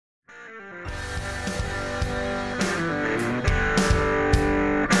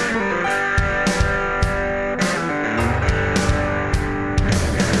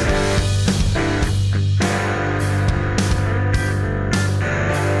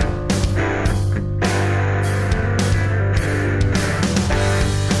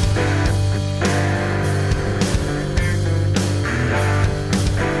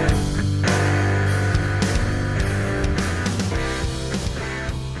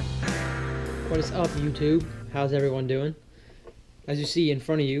What is up, YouTube? How's everyone doing? As you see in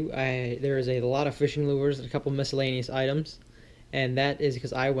front of you, there is a lot of fishing lures and a couple miscellaneous items, and that is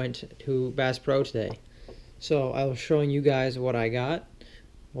because I went to Bass Pro today. So I was showing you guys what I got,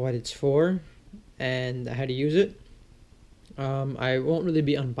 what it's for, and how to use it. I won't really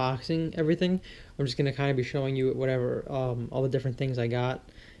be unboxing everything. I'm just gonna kind of be showing you whatever, all the different things I got,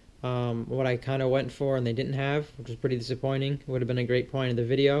 what I kind of went for and they didn't have, which was pretty disappointing. It would have been a great point of the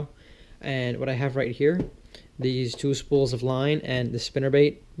video. And what I have right here, these 2 spools of line and the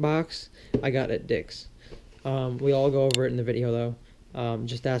spinnerbait box, I got at Dick's. We all go over it in the video though.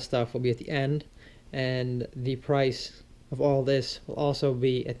 Just that stuff will be at the end, and the price of all this will also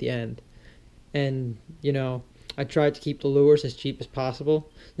be at the end. And you know, I tried to keep the lures as cheap as possible.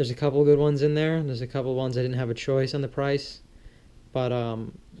 There's a couple good ones in there. There's a couple ones I didn't have a choice on the price, but I'll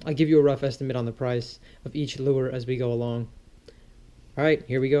give you a rough estimate on the price of each lure as we go along. All right,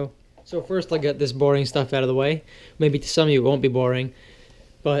 here we go. So first I'll get this boring stuff out of the way. Maybe to some of you it won't be boring,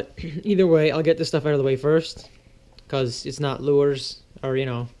 but either way I'll get this stuff out of the way first, because it's not lures or, you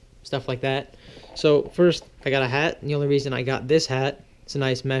know, stuff like that. So first I got a hat, and the only reason I got this hat, it's a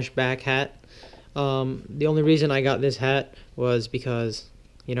nice mesh back hat. The only reason I got this hat was because,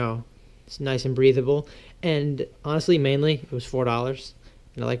 you know, it's nice and breathable, and honestly mainly it was $4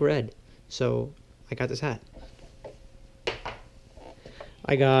 and I like red, so I got this hat.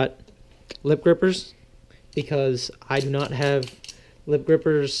 I got lip grippers because I do not have lip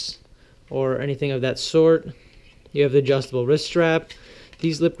grippers or anything of that sort. You have the adjustable wrist strap.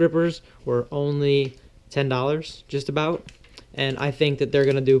 These lip grippers were only $10 just about, and I think that they're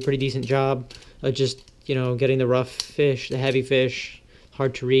gonna do a pretty decent job of just, you know, getting the rough fish, the heavy fish,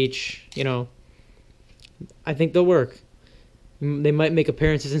 hard to reach, you know. I think they'll work. They might make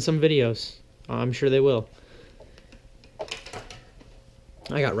appearances in some videos. I'm sure they will.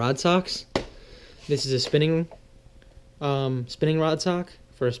 I got rod socks. This is a spinning rod sock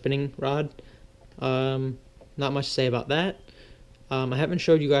for a spinning rod. Not much to say about that. I haven't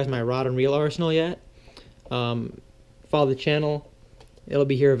showed you guys my rod and reel arsenal yet. Follow the channel. It'll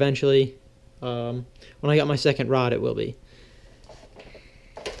be here eventually. When I got my second rod, it will be.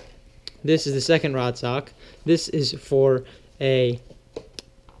 This is the second rod sock. This is for a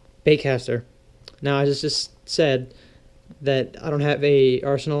baitcaster. Now, I just said that I don't have a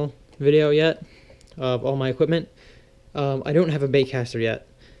arsenal video yet of all my equipment. I don't have a baitcaster yet,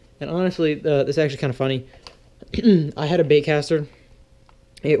 and honestly, this is actually kind of funny. I had a baitcaster.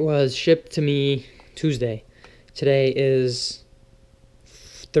 It was shipped to me Tuesday. Today is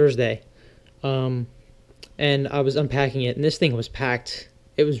Thursday, and I was unpacking it, and this thing was packed.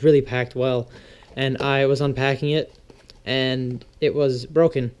 It was really packed well, and I was unpacking it, and it was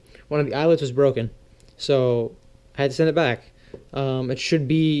broken. One of the eyelets was broken, so I had to send it back. It should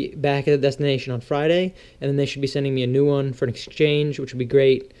be back at the destination on Friday, and then they should be sending me a new one for an exchange, which would be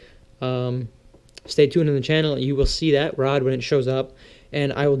great. Stay tuned on the channel. You will see that rod when it shows up,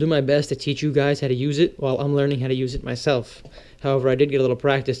 and I will do my best to teach you guys how to use it while I'm learning how to use it myself. However, I did get a little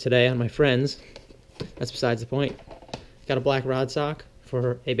practice today on my friends. That's besides the point. Got a black rod sock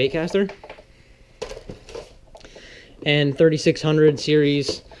for a baitcaster, and 3600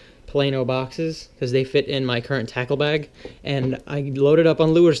 series Plano boxes because they fit in my current tackle bag, and I loaded up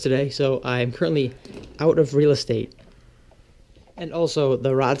on lures today, so I'm currently out of real estate. And also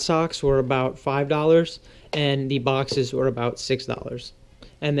the rod socks were about $5 and the boxes were about $6,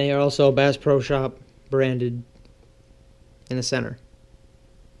 and they are also Bass Pro Shop branded in the center.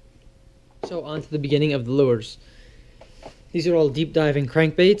 So on to the beginning of the lures. These are all deep diving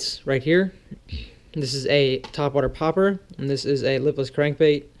crankbaits right here. This is a topwater popper, and this is a lipless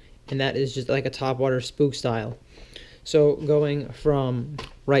crankbait, and that is just like a topwater spook style. So going from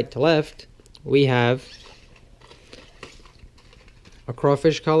right to left, we have a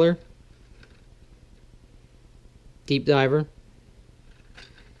crawfish color, deep diver,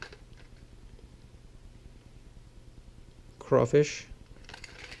 crawfish.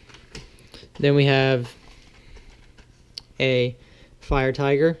 Then we have a fire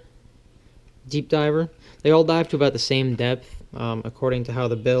tiger, deep diver. They all dive to about the same depth, according to how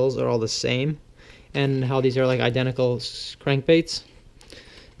the bills are all the same, and how these are like identical crankbaits.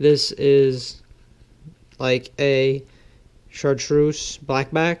 This is like a chartreuse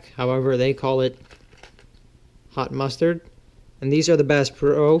blackback, however they call it hot mustard. And these are the Bass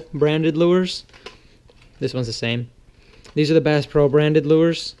Pro branded lures. This one's the same. These are the Bass Pro branded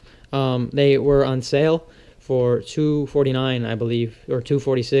lures. They were on sale for $2.49, I believe, or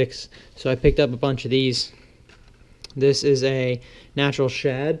 $2.46. So I picked up a bunch of these. This is a natural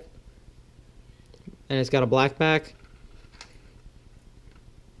shad, and it's got a black back.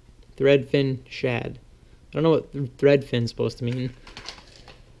 threadfin shad. I don't know what threadfin's supposed to mean.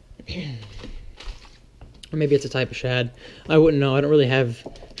 Or maybe it's a type of shad. I wouldn't know. I don't really have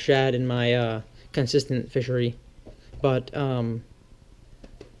shad in my consistent fishery. But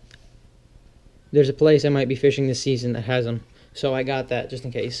there's a place I might be fishing this season that has them. So I got that just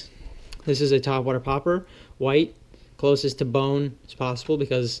in case. This is a topwater popper, white, closest to bone as possible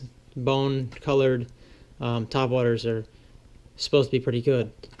because bone-colored topwaters are supposed to be pretty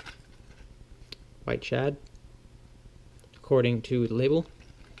good. White shad, according to the label.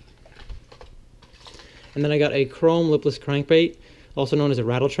 And then I got a chrome lipless crankbait, also known as a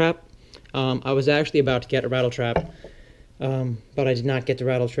rattle trap. I was actually about to get a rattle trap, but I did not get the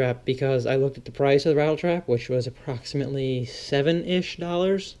rattle trap because I looked at the price of the rattle trap, which was approximately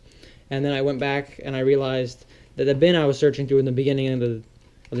 $7-ish, and then I went back and I realized that the bin I was searching through in the beginning of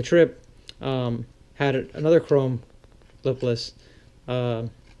the trip had another chrome lipless,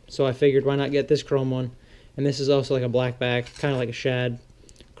 so I figured why not get this chrome one, and this is also like a black back, kind of like a shad,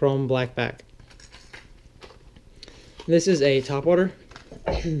 chrome black back. This is a topwater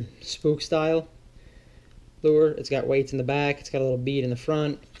spook style lure. It's got weights in the back, it's got a little bead in the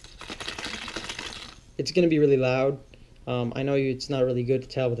front. It's going to be really loud. I know it's not really good to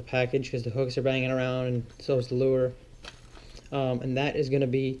tell with the package because the hooks are banging around and so is the lure. And that is going to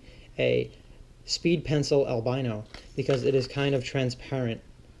be a Speed Pencil Albino because it is kind of transparent.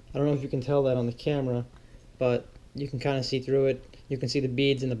 I don't know if you can tell that on the camera, but you can kind of see through it. You can see the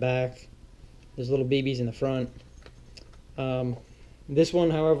beads in the back. There's little BBs in the front. This one,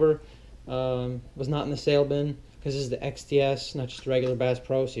 however, was not in the sale bin because this is the XTS, not just the regular Bass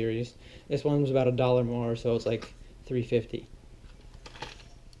Pro Series. This one was about $1 more, so it's like $3.50.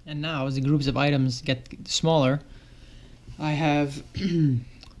 And now, as the groups of items get smaller, I have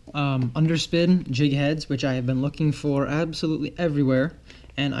underspin jig heads, which I have been looking for absolutely everywhere,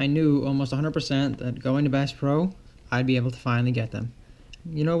 and I knew almost 100% that going to Bass Pro, I'd be able to finally get them.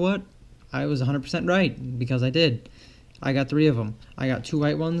 You know what? I was 100% right, because I did. I got 3 of them. I got 2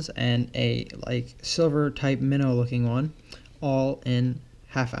 white ones and a like silver type minnow looking one, all in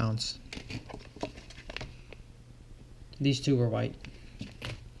 ½ ounce. These 2 were white.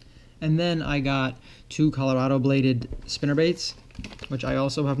 And then I got 2 Colorado bladed spinnerbaits, which I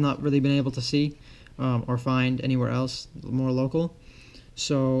also have not really been able to see or find anywhere else more local.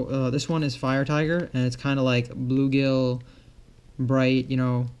 So this one is Fire Tiger, and it's kind of like bluegill bright, you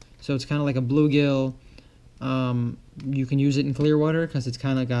know. So it's kind of like a bluegill. You can use it in clear water because it's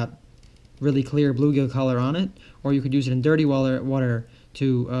kind of got really clear bluegill color on it, or you could use it in dirty water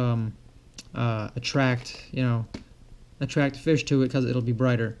to attract fish to it because it'll be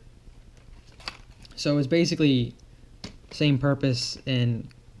brighter. So it's basically same purpose in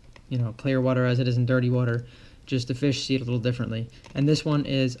clear water as it is in dirty water, just the fish see it a little differently. And this one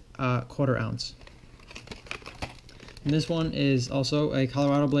is a 1/4 ounce. And this one is also a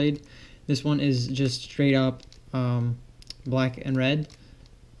Colorado blade. This one is just straight up black and red.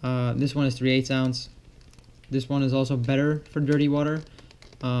 This one is 3/8 ounce. This one is also better for dirty water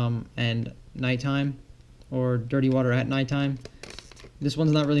and nighttime, or dirty water at nighttime. This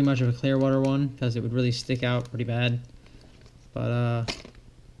one's not really much of a clear water one because it would really stick out pretty bad. But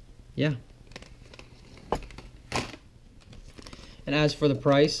yeah. And as for the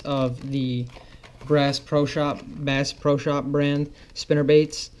price of the Bass Pro Shop brand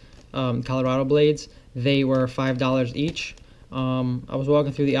spinnerbaits, Colorado blades, they were $5 each. I was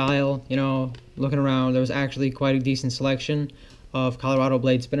walking through the aisle, looking around. There was actually quite a decent selection of Colorado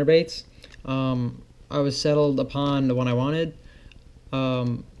blade spinnerbaits. I was settled upon the one I wanted.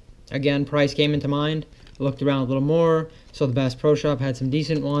 Again, price came into mind. I looked around a little more, so the Bass Pro Shop had some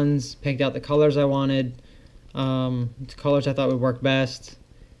decent ones, picked out the colors I wanted, the colors I thought would work best.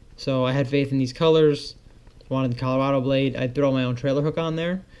 So I had faith in these colors, wanted the Colorado blade. I'd throw my own trailer hook on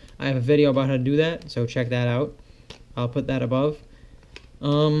there. I have a video about how to do that, so check that out. I'll put that above.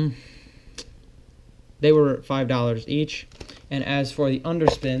 They were $5 each. And as for the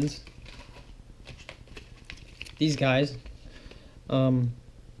underspins, these guys,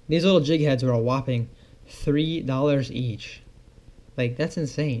 these little jig heads are a whopping $3 each. Like, that's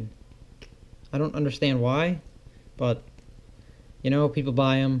insane. I don't understand why, but people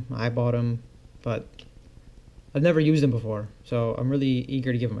buy them. I bought them, but I've never used them before, so I'm really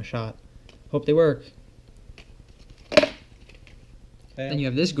eager to give them a shot. Hope they work. Then you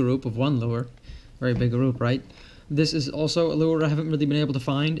have this group of one lure, very big group, right? This is also a lure I haven't really been able to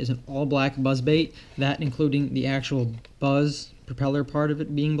find. Is an all-black buzzbait, that including the actual buzz propeller part of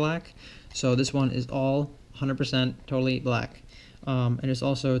it being black. So this one is all 100% totally black, and it's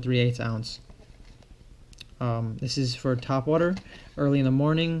also 3/8 ounce. This is for topwater, early in the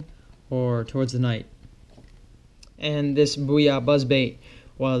morning, or towards the night. And this Booyah buzzbait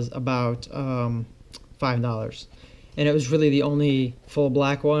was about $5, and it was really the only full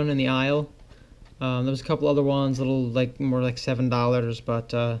black one in the aisle. There was a couple other ones, more like $7,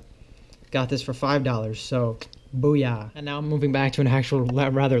 but got this for $5. So booyah! And now I'm moving back to an actual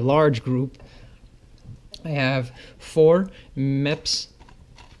rather large group. I have 4 Mepps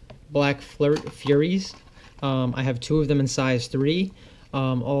Black Furies. I have 2 of them in size 3.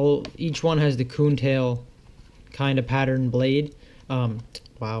 Each one has the coontail kind of pattern blade.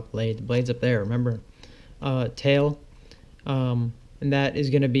 Wow, blade. The blade's up there, remember? Tail. And that is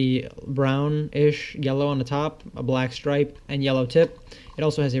going to be brownish yellow on the top, a black stripe, and yellow tip. It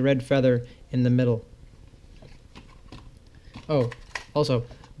also has a red feather in the middle. Oh, also,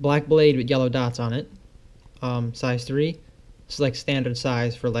 black blade with yellow dots on it. Size 3. It's like standard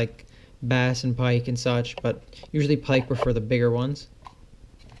size for like bass and pike and such, but usually pike prefer the bigger ones.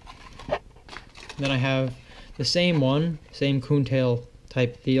 Then I have the same one, same coontail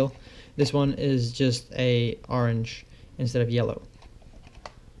type deal. This one is just a orange instead of yellow.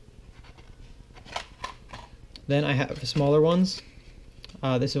 Then I have smaller ones.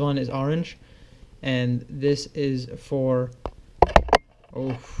 This one is orange, and this is for,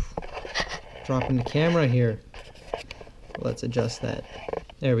 oh, dropping the camera here. Let's adjust that.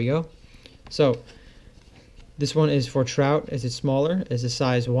 There we go. So this one is for trout, as it's smaller, as a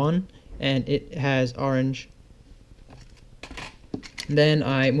size 1, and it has orange. Then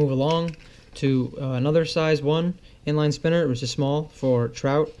I move along to another size 1 inline spinner, which is small for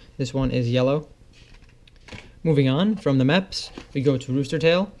trout. This one is yellow. Moving on from the Mepps, we go to Rooster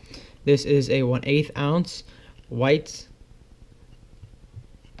Tail. This is a 1/8 ounce white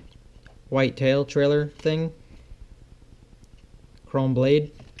tail trailer thing, chrome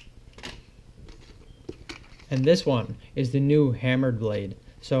blade. And this one is the new hammered blade.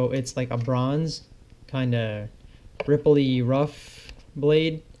 So it's like a bronze, kind of ripply rough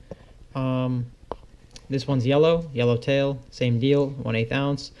blade. This one's yellow tail, same deal, 1/8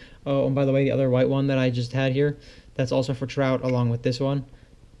 ounce. Oh, and by the way, the other white one that I just had here, that's also for trout along with this one,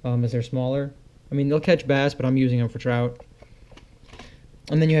 as they're smaller. I mean, they'll catch bass, but I'm using them for trout.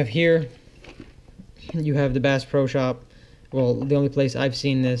 And then you have here, you have the Bass Pro Shop. Well, the only place I've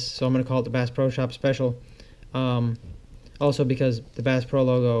seen this, so I'm going to call it the Bass Pro Shop Special. Also because the Bass Pro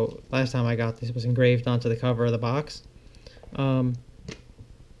logo, last time I got this, was engraved onto the cover of the box.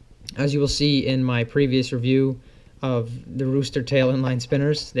 As you will see in my previous review of the Rooster Tail inline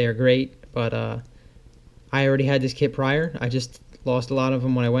spinners, they are great, but I already had this kit prior. I just lost a lot of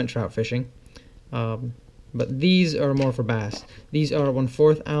them when I went trout fishing. But these are more for bass. These are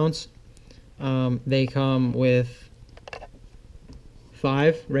 1/4 ounce. They come with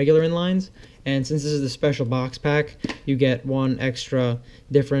 5 regular inlines, and since this is the special box pack, you get 1 extra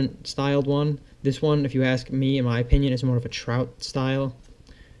different styled one. This one, if you ask me, in my opinion, is more of a trout style.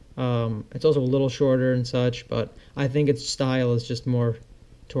 It's also a little shorter and such, but I think its style is just more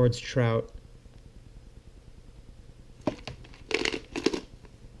towards trout.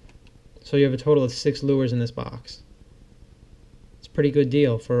 So you have a total of 6 lures in this box. It's a pretty good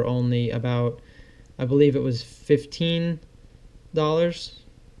deal for only about, I believe it was $15.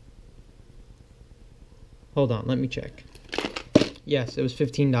 Hold on, let me check. Yes, it was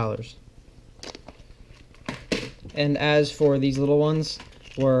 $15. And as for these little ones,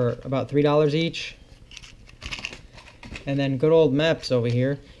 were about $3 each. And then good old Mepps over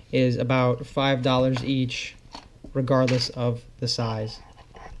here is about $5 each, regardless of the size.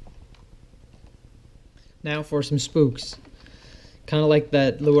 Now for some spooks. Kind of like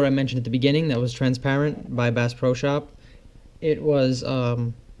that lure I mentioned at the beginning that was transparent by Bass Pro Shop. It was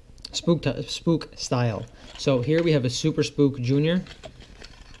spook style. So here we have a Super Spook Junior.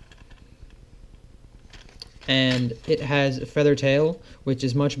 And it has a feather tail, which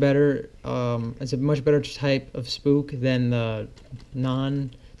is much better. It's a much better type of spook than the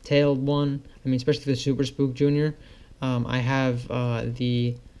non-tailed one. I mean, especially the Super Spook Junior. I have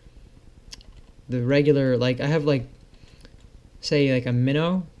the regular, like I have like, say like a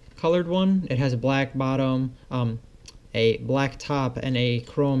minnow colored one. It has a black bottom, a black top, and a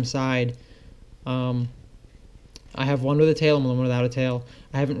chrome side. I have one with a tail and one without a tail.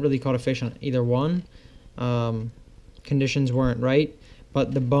 I haven't really caught a fish on either one. Conditions weren't right,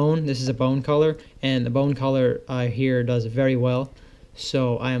 but the bone, this is a bone color, and the bone color here does very well.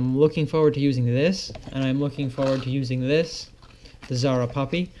 So I am looking forward to using this, and I'm looking forward to using this, the Zara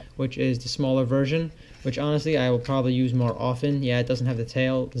Puppy, which is the smaller version, which honestly I will probably use more often. Yeah, it doesn't have the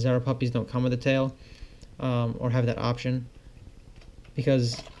tail. The Zara Puppies don't come with a tail, or have that option,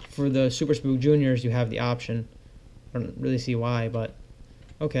 because for the Super Spook Juniors you have the option. I don't really see why, but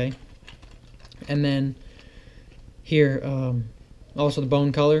okay. And then here, also the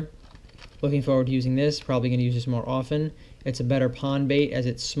bone color. Looking forward to using this. Probably going to use this more often. It's a better pond bait as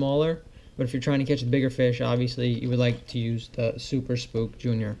it's smaller. But if you're trying to catch the bigger fish, obviously you would like to use the Super Spook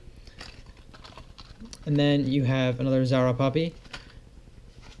Junior. And then you have another Zara puppy.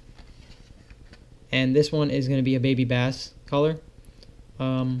 And this one is going to be a baby bass color.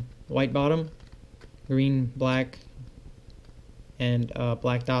 White bottom, green, black, and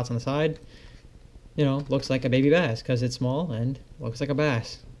black dots on the side. You know, looks like a baby bass because it's small and looks like a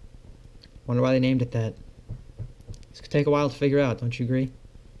bass. Wonder why they named it that. This could take a while to figure out, don't you agree?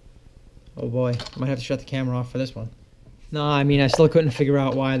 Oh boy, I might have to shut the camera off for this one. No, I mean, I still couldn't figure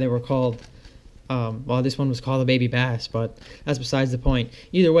out why they were called, well, this one was called a baby bass, but that's besides the point.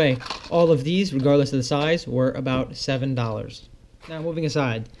 Either way, all of these, regardless of the size, were about $7. Now, moving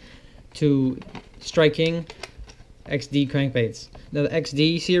aside to Strike King XD crankbaits. Now, the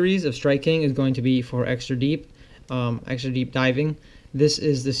XD series of Strike King is going to be for extra deep diving. This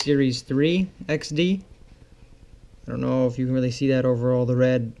is the Series 3 XD. I don't know if you can really see that over all the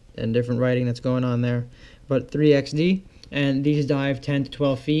red and different writing that's going on there, but 3XD, and these dive 10 to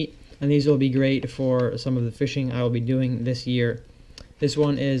 12 feet, and these will be great for some of the fishing I will be doing this year. This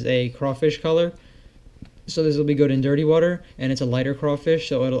one is a crawfish color, so this will be good in dirty water, and it's a lighter crawfish,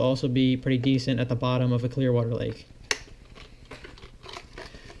 so it'll also be pretty decent at the bottom of a clear water lake.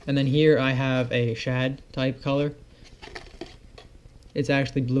 And then here I have a shad type color. It's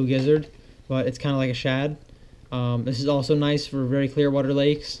actually blue gizzard, but it's kind of like a shad. This is also nice for very clear water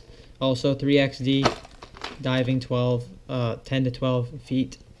lakes. Also 3XD, diving 10 to 12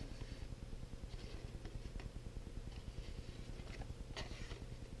 feet.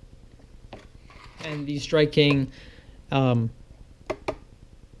 And these Strike King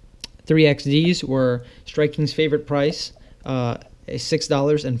 3XDs were Strike King's favorite price,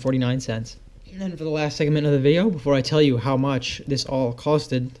 $6.49. And then for the last segment of the video, before I tell you how much this all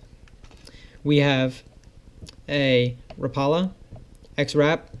costed, we have a Rapala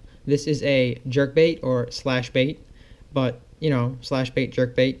X-Rap. This is a jerkbait or slash bait, but you know, slash bait,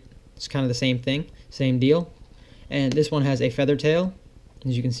 jerkbait, it's kind of the same thing, same deal. And this one has a feather tail,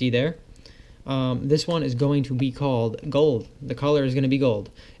 as you can see there. This one is going to be called Gold. The color is going to be gold,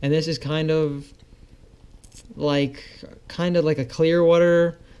 and this is kind of like a clear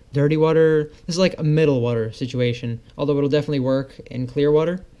water, dirty water. This is like a middle water situation, although it'll definitely work in clear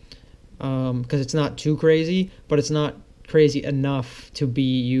water because it's not too crazy, but it's not crazy enough to be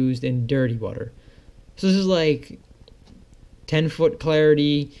used in dirty water. So this is like 10-foot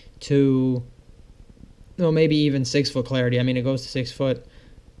clarity to, well, maybe even 6-foot clarity. I mean, it goes to 6 foot,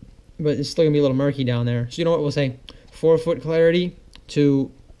 but it's still gonna be a little murky down there. So you know what, we'll say 4-foot clarity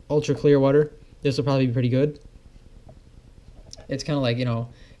to ultra clear water. This will probably be pretty good. It's kind of like, you know,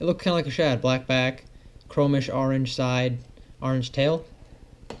 it looks kind of like a shad. Black back, chromish orange side, orange tail.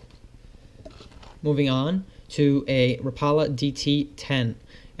 Moving on to a Rapala DT10.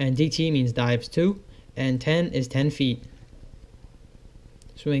 And DT means dives 2, and 10 is 10 feet.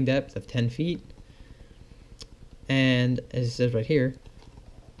 Swimming depth of 10 feet. And as it says right here,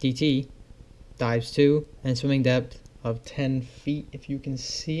 DT dives 2 and swimming depth of 10 feet. If you can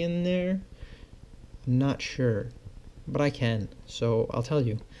see in there, I'm not sure, but I can, so I'll tell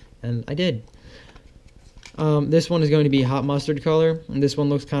you. And I did. This one is going to be hot mustard color, and this one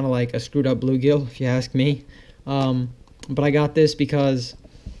looks kind of like a screwed up bluegill, if you ask me. But I got this because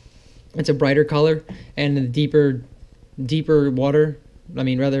it's a brighter color, and in the deeper water, I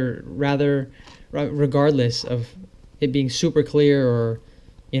mean, regardless of it being super clear or,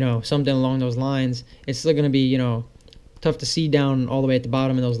 you know, something along those lines, it's still going to be, you know, tough to see down all the way at the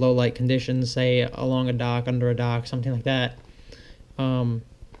bottom in those low light conditions, say along a dock, under a dock, something like that.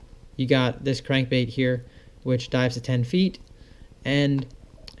 You got this crankbait here, which dives to 10 feet and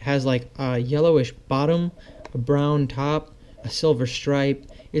has like a yellowish bottom, a brown top, a silver stripe.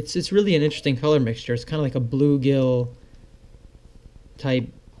 It's really an interesting color mixture. It's kind of like a bluegill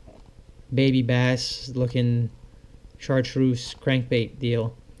type baby bass looking chartreuse crankbait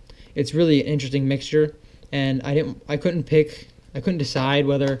deal. It's really an interesting mixture, and I couldn't decide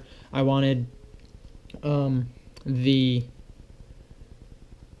whether I wanted the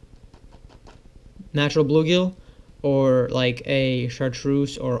natural bluegill or like a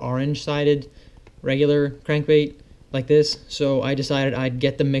chartreuse or orange sided regular crankbait like this, so I decided I'd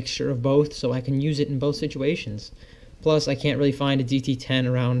get the mixture of both so I can use it in both situations. Plus, I can't really find a DT10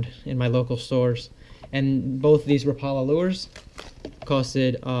 around in my local stores, and both of these Rapala lures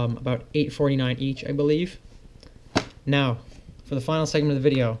costed about $8.49 each, I believe. Now, for the final segment of the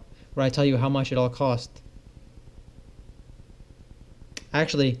video, where I tell you how much it all cost.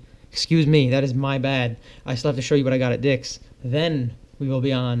 Actually, Excuse me, that is my bad. I still have to show you what I got at Dick's. Then we will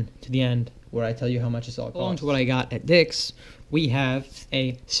be on to the end where I tell you how much this all costs. Along to what I got at Dick's, we have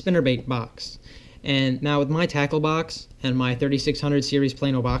a spinnerbait box. And now with my tackle box and my 3600 series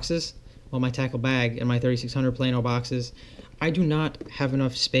Plano boxes, well, my tackle bag and my 3600 Plano boxes, I do not have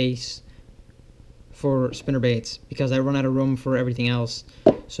enough space for spinnerbaits because I run out of room for everything else.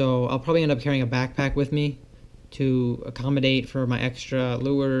 So I'll probably end up carrying a backpack with me to accommodate for my extra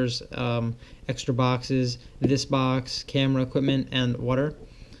lures, extra boxes, this box, camera equipment, and water.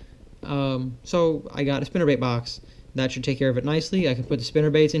 So I got a spinnerbait box. That should take care of it nicely. I can put the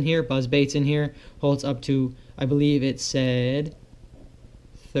spinnerbaits in here, buzz baits in here, holds up to, I believe it said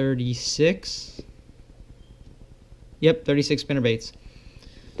 36. Yep, 36 spinnerbaits.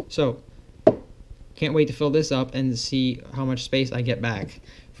 So, can't wait to fill this up and see how much space I get back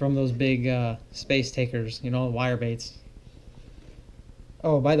from those big space takers, you know, wire baits.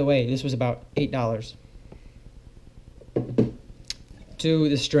 Oh, by the way, this was about $8. To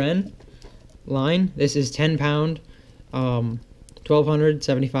the Stren line, this is 10-pound,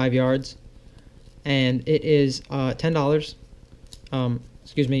 1,275 yards, and it is $10.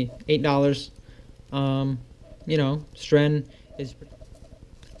 Excuse me, $8. You know, Stren is.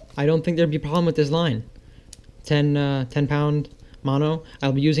 I don't think there'd be a problem with this line. 10-pound mono.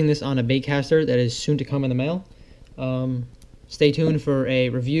 I'll be using this on a bait caster that is soon to come in the mail. Stay tuned for a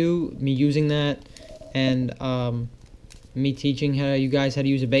review, me using that, and me teaching you guys how to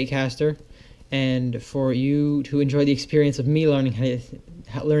use a bait caster, and for you to enjoy the experience of me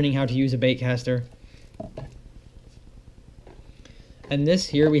learning how to use a bait caster. And this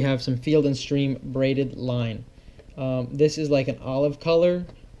here we have some Field and Stream braided line. This is like an olive color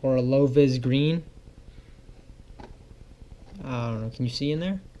or a low vis green. I don't know, can you see in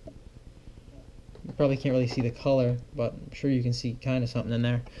there? You probably can't really see the color, but I'm sure you can see kind of something in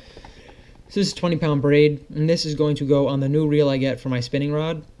there. So this is 20-pound braid, and this is going to go on the new reel I get for my spinning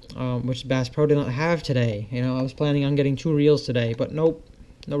rod, which Bass Pro did not have today. You know, I was planning on getting 2 reels today, but nope,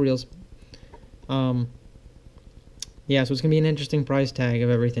 no reels. Yeah, so it's gonna be an interesting price tag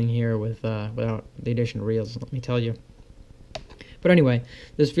of everything here with without the addition of reels, let me tell you. But anyway,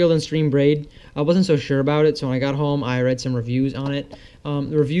 this Field and Stream braid, I wasn't so sure about it, so when I got home, I read some reviews on it.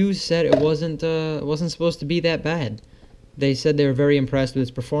 The reviews said it wasn't supposed to be that bad. They said they were very impressed with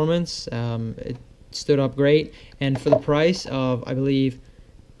its performance. It stood up great, and for the price of, I believe,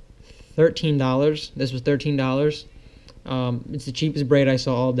 $13, this was $13. It's the cheapest braid I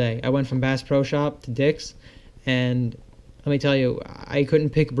saw all day. I went from Bass Pro Shop to Dick's, and let me tell you, I couldn't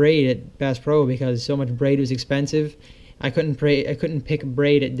pick braid at Bass Pro because so much braid was expensive. I couldn't pick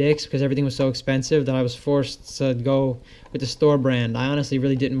braid at Dick's because everything was so expensive that I was forced to go with the store brand. I honestly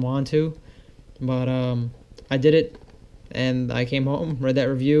really didn't want to, but I did it, and I came home, read that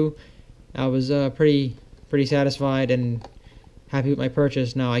review. I was pretty satisfied and happy with my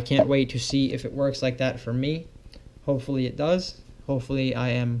purchase. Now I can't wait to see if it works like that for me. Hopefully it does. Hopefully I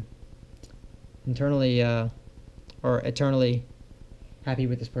am internally or eternally happy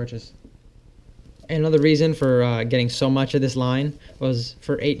with this purchase. Another reason for getting so much of this line was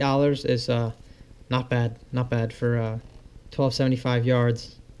for $8 is not bad for 1275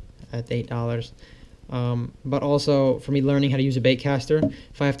 yards at $8. But also for me learning how to use a bait caster,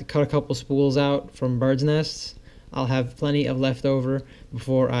 if I have to cut a couple spools out from bird's nests, I'll have plenty of leftover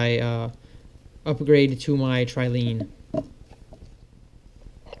before I upgrade to my Trilene.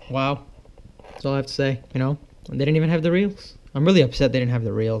 Wow, that's all I have to say. You know, they didn't even have the reels. I'm really upset they didn't have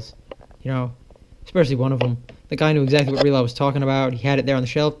the reels. You know, especially one of them. The guy knew exactly what reel I was talking about. He had it there on the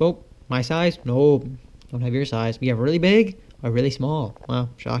shelf. Oh, my size? No, don't have your size. We have really big or really small. Wow,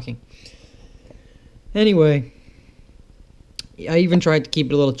 shocking. Anyway, I even tried to keep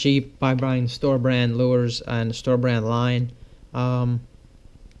it a little cheap by buying store brand lures and store brand line.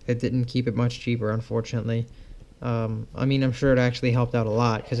 It didn't keep it much cheaper, unfortunately. I mean, I'm sure it actually helped out a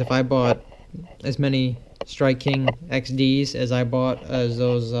lot, because if I bought as many Strike King XDs as I bought as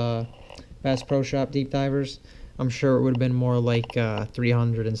those Bass Pro Shop deep divers, I'm sure it would have been more like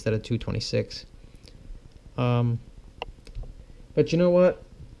 300 instead of 226. But you know what?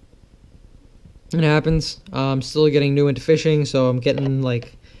 It happens. I'm still getting new into fishing, so I'm getting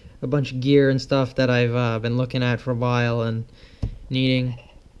like a bunch of gear and stuff that I've been looking at for a while and needing.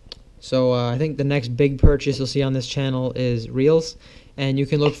 So I think the next big purchase you'll see on this channel is reels, and you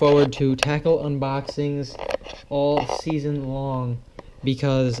can look forward to tackle unboxings all season long,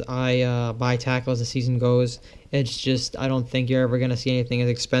 because I buy tackle as the season goes. It's just, I don't think you're ever going to see anything as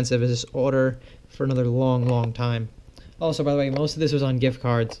expensive as this order for another long time. Also, by the way, most of this was on gift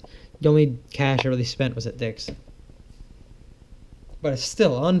cards. The only cash I really spent was at Dick's. but it's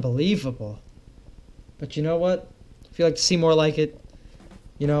still unbelievable. But you know what? If you'd like to see more like it,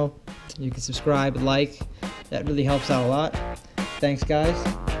 you know, you can subscribe, like. That really helps out a lot. Thanks, guys.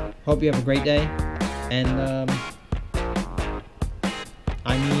 Hope you have a great day. And,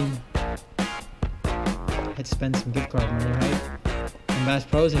 I mean, let's spend some gift card money, right? And Bass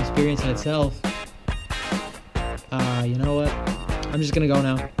Pro is an experience in itself. You know what? I'm just gonna go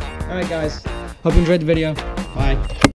now. Alright, guys. Hope you enjoyed the video. Bye.